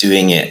you're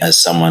doing it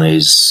as someone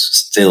who's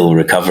still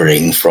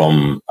recovering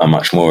from a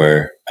much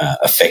more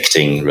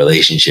affecting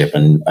relationship,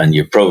 and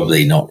you're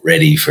probably not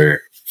ready for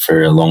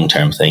a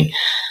long-term thing,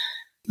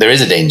 there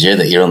is a danger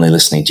that you're only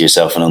listening to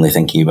yourself and only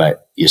thinking about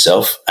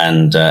yourself.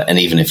 And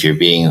even if you're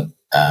being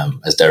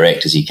as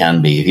direct as you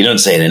can be, if you don't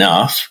say it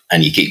enough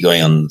and you keep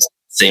going on the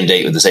same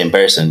date with the same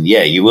person,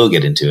 you will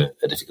get into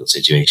a difficult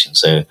situation.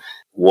 So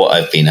what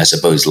I've been, I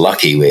suppose,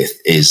 lucky with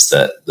is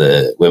that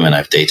the women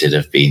I've dated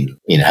have been,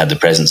 had the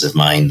presence of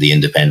mind, the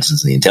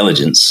independence and the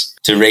intelligence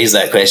to raise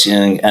that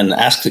question and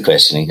ask the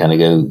question and kind of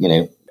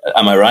go,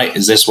 am I right?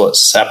 Is this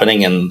what's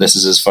happening? And this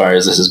is as far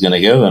as this is going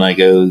to go. And I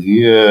go,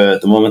 yeah,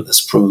 at the moment,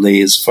 that's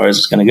probably as far as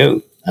it's going to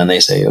go. And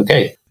they say,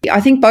 okay. I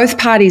think both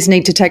parties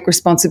need to take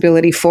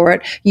responsibility for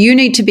it. You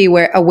need to be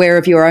aware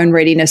of your own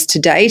readiness to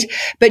date,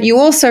 but you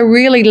also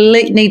really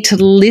need to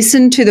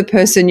listen to the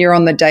person you're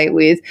on the date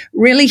with,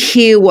 really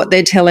hear what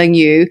they're telling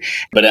you.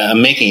 But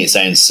I'm making it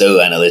sound so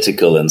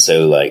analytical and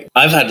so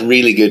I've had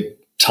really good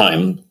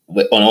time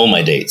on all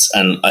my dates.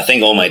 And I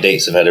think all my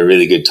dates have had a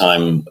really good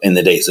time in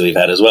the dates that we've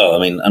had as well. I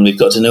mean, and we've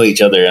got to know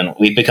each other and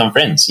we've become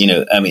friends,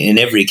 in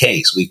every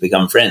case we've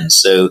become friends.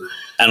 So,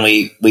 and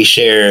we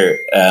share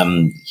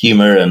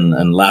humor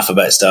and laugh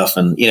about stuff.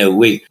 And,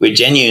 we're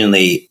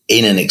genuinely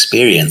in an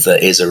experience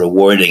that is a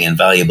rewarding and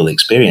valuable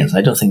experience.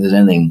 I don't think there's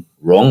anything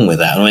wrong with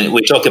that. I mean,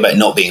 we talk about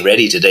not being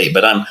ready to date,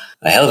 but I'm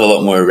a hell of a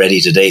lot more ready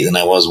to date than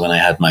I was when I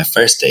had my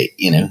first date,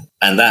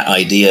 And that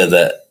idea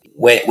that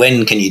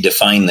when can you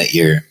define that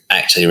you're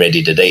actually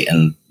ready to date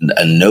and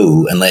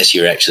know, unless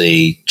you're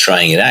actually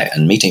trying it out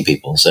and meeting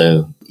people?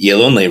 So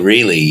you'll only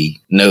really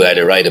know how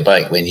to ride a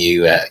bike when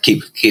you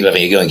keep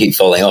having a go and keep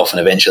falling off, and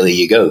eventually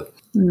you go.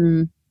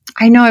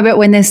 I know, but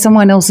when there's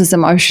someone else's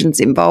emotions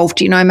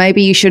involved,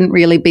 maybe you shouldn't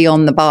really be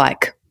on the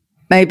bike.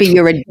 Maybe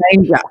you're a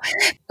danger.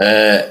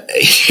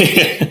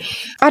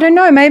 I don't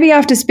know. Maybe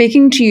after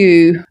speaking to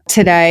you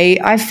today,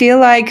 I feel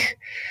like,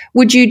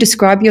 would you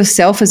describe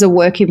yourself as a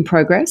work in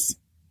progress?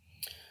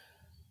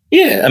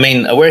 Yeah, I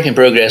mean, a work in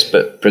progress,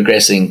 but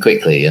progressing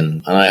quickly.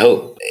 And I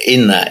hope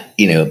in that,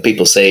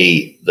 people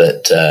say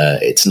that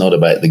it's not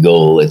about the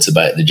goal, it's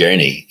about the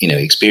journey.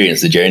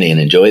 Experience the journey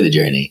and enjoy the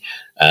journey,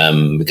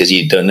 because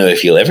you don't know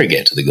if you'll ever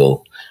get to the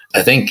goal.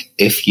 I think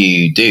if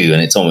you do,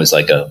 and it's almost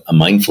like a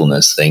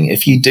mindfulness thing,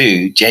 if you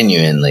do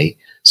genuinely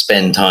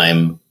spend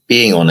time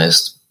being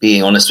honest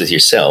with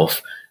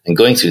yourself and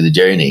going through the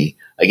journey,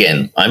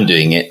 again, I'm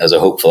doing it as a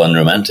hopeful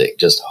unromantic,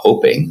 just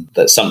hoping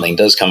that something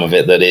does come of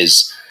it that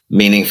is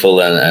meaningful,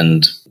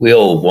 and we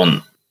all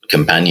want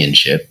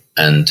companionship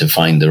and to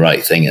find the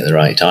right thing at the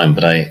right time.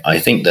 But I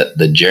think that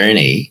the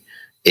journey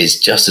is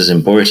just as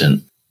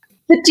important.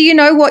 But do you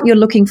know what you're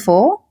looking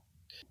for?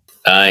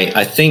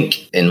 I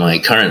think in my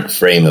current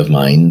frame of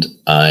mind,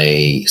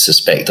 I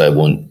suspect I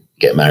won't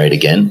get married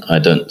again. I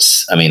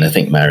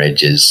think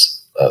marriage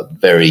is a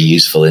very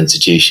useful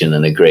institution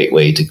and a great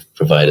way to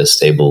provide a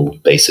stable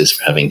basis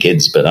for having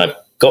kids. But I've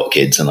got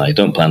kids and I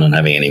don't plan on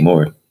having any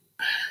more.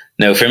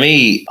 Now, for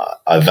me,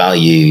 I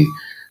value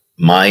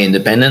my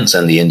independence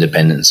and the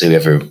independence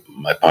whoever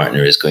my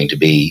partner is going to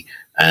be.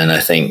 And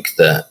I think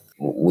that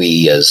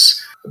we, as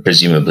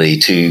presumably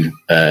two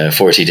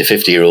 40 to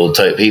 50-year-old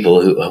type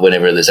people, who,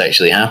 whenever this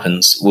actually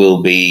happens,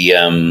 will be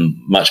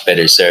much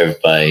better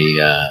served by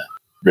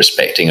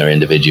respecting our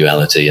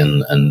individuality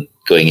and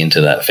going into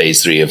that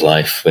phase 3 of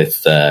life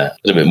with a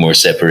little bit more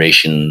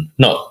separation,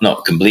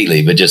 not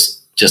completely, but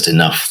just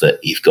enough that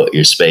you've got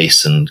your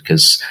space. And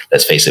because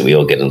let's face it, we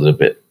all get a little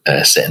bit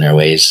set in our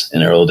ways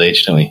in our old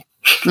age, don't we?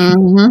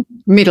 Mm-hmm.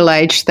 Middle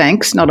age,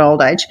 thanks, not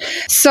old age.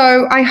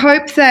 So I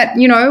hope that,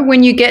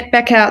 when you get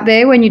back out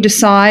there, when you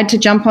decide to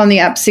jump on the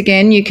apps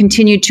again, you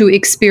continue to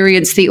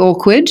experience the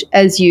awkward,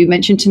 as you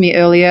mentioned to me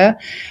earlier.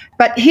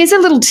 But here's a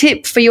little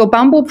tip for your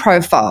Bumble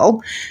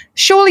profile.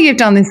 Surely you've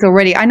done this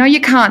already. I know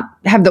you can't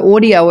have the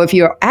audio of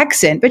your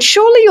accent, but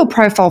surely your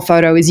profile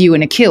photo is you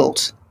in a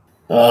kilt.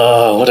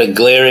 Oh, what a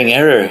glaring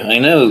error. I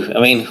know. I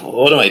mean,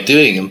 what am I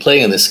doing? I'm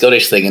playing on the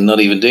Scottish thing and not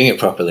even doing it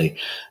properly.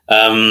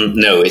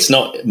 No, it's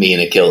not me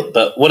in a kilt.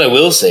 But what I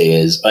will say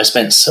is I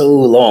spent so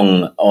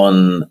long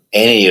on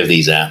any of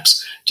these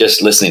apps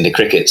just listening to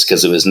crickets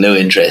because there was no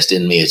interest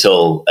in me at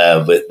all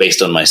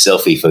based on my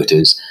selfie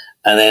photos.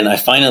 And then I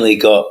finally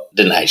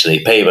didn't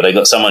actually pay, but I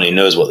got someone who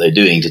knows what they're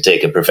doing to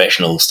take a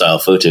professional style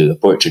photo, a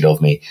portrait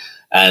of me.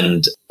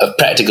 And a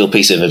practical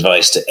piece of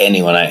advice to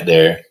anyone out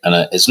there,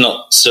 and it's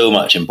not so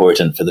much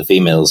important for the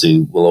females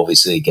who will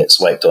obviously get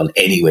swiped on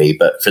anyway,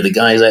 but for the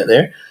guys out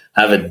there,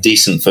 have a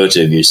decent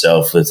photo of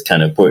yourself with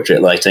kind of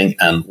portrait lighting,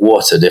 and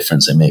what a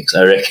difference it makes.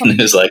 I reckon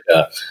there's like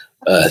a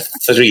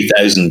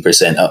 3,000%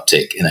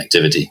 uptick in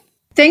activity.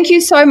 Thank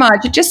you so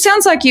much. It just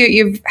sounds like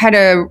you've had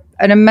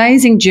an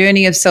amazing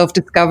journey of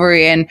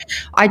self-discovery, and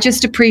I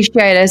just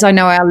appreciate, as I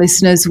know our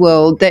listeners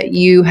will, that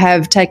you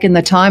have taken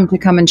the time to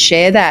come and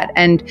share that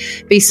and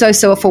be so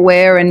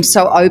self-aware and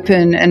so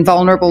open and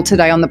vulnerable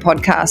today on the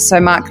podcast. So,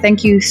 Mark,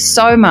 thank you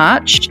so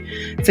much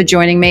for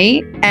joining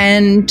me,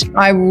 and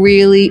I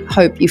really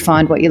hope you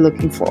find what you're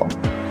looking for.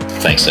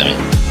 Thanks, Sami.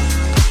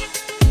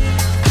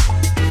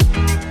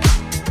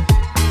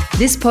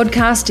 This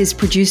podcast is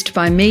produced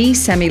by me,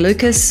 Sami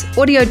Lukis.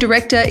 Audio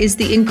director is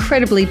the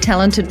incredibly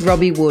talented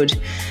Robbie Wood.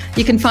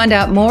 You can find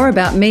out more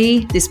about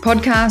me, this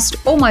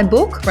podcast, or my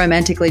book,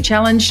 Romantically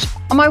Challenged,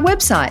 on my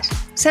website,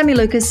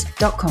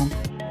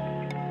 samilukis.com.